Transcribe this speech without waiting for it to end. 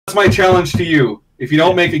my challenge to you. If you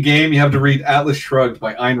don't make a game, you have to read Atlas Shrugged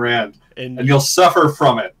by Ayn Rand, and you'll suffer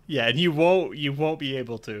from it. Yeah, and you won't be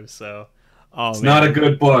able to. So, it's not a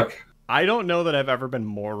good book. I don't know that I've ever been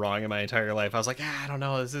more wrong in my entire life. I was like, I don't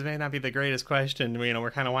know, this may not be the greatest question. You know,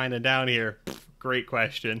 we're kind of winding down here. Great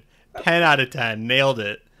question. 10 out of 10. Nailed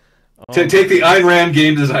it. To take the Ayn Rand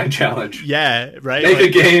game design challenge. Yeah, right? Make a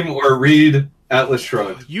game or read Atlas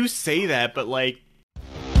Shrugged. You say that, but like...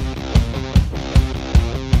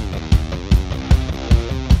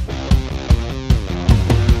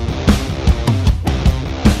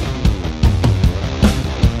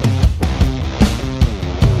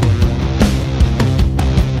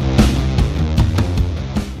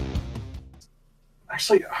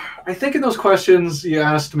 Actually, I think in those questions you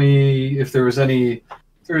asked me if there was any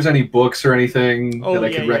books or anything that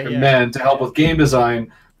I could recommend to help with game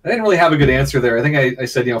design. I didn't really have a good answer there. I think I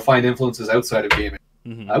said, find influences outside of gaming,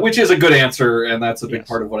 which is a good answer, and that's a big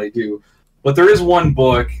part of what I do. But there is one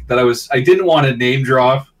book that I didn't want to name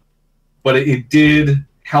drop, but it did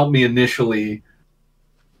help me initially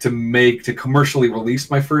to commercially release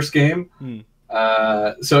my first game.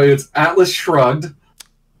 So it's Atlas Shrugged,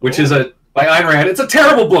 which is by Ayn Rand. It's a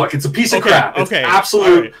terrible book. It's a piece of crap. It's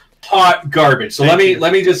absolute hot garbage. So let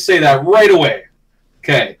me just say that right away.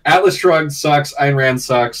 Okay, Atlas Shrugged sucks. Ayn Rand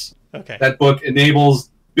sucks. Okay. That book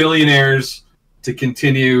enables billionaires to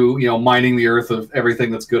continue, mining the earth of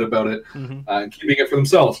everything that's good about it and keeping it for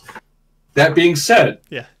themselves. That being said,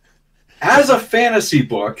 as a fantasy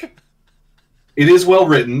book, it is well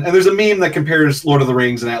written, and there's a meme that compares Lord of the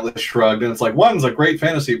Rings and Atlas Shrugged, and it's like one's a great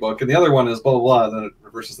fantasy book, and the other one is blah blah blah. And then it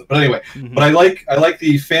reverses them. But anyway, but I like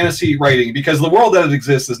the fantasy writing because the world that it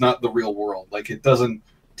exists is not the real world. Like it doesn't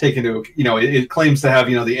take into it claims to have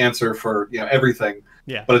the answer for everything,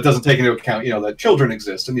 but it doesn't take into account that children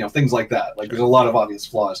exist and things like that. Like there's a lot of obvious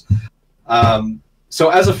flaws. So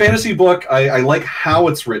as a fantasy book, I like how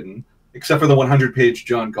it's written. Except for the 100-page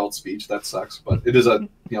John Galt speech. That sucks, but it is a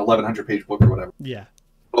 1,100-page book or whatever. Yeah.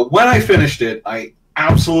 But when I finished it, I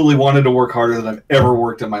absolutely wanted to work harder than I've ever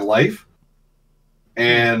worked in my life.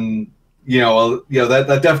 And,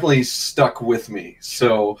 that definitely stuck with me.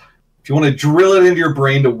 So if you want to drill it into your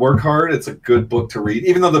brain to work hard, it's a good book to read.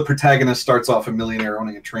 Even though the protagonist starts off a millionaire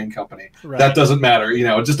owning a train company. Right. That doesn't matter.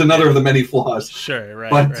 Just another of the many flaws. Sure,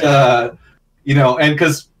 right. But, and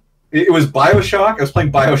because... It was BioShock. I was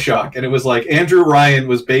playing BioShock, and it was like Andrew Ryan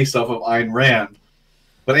was based off of Ayn Rand.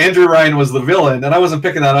 But Andrew Ryan was the villain, and I wasn't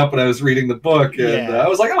picking that up when I was reading the book. And I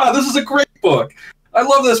was like, this is a great book. I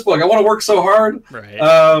love this book. I want to work so hard. Right.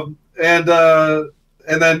 And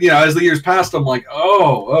then, as the years passed, I'm like,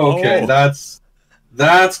 okay,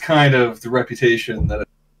 that's kind of the reputation that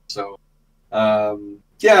so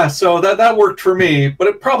that worked for me, but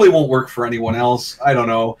it probably won't work for anyone else. I don't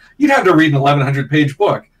know. You'd have to read an 1,100-page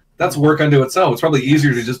book. That's work unto itself. It's probably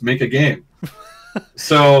easier to just make a game.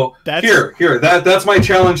 So that's my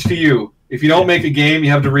challenge to you. If you don't make a game,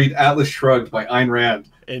 you have to read Atlas Shrugged by Ayn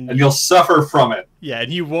Rand, and you'll suffer from it. Yeah,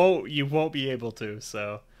 and you won't be able to.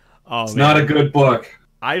 So it's not a good book.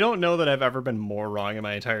 I don't know that I've ever been more wrong in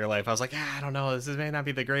my entire life. I was like, I don't know, this may not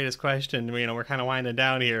be the greatest question. We're kind of winding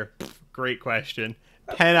down here. Great question.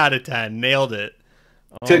 10 out of 10. Nailed it.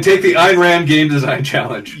 To take the Ayn Rand game design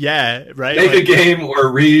challenge. Yeah, right. Make a game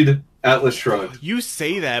or read Atlas Shrugged. You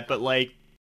say that, but like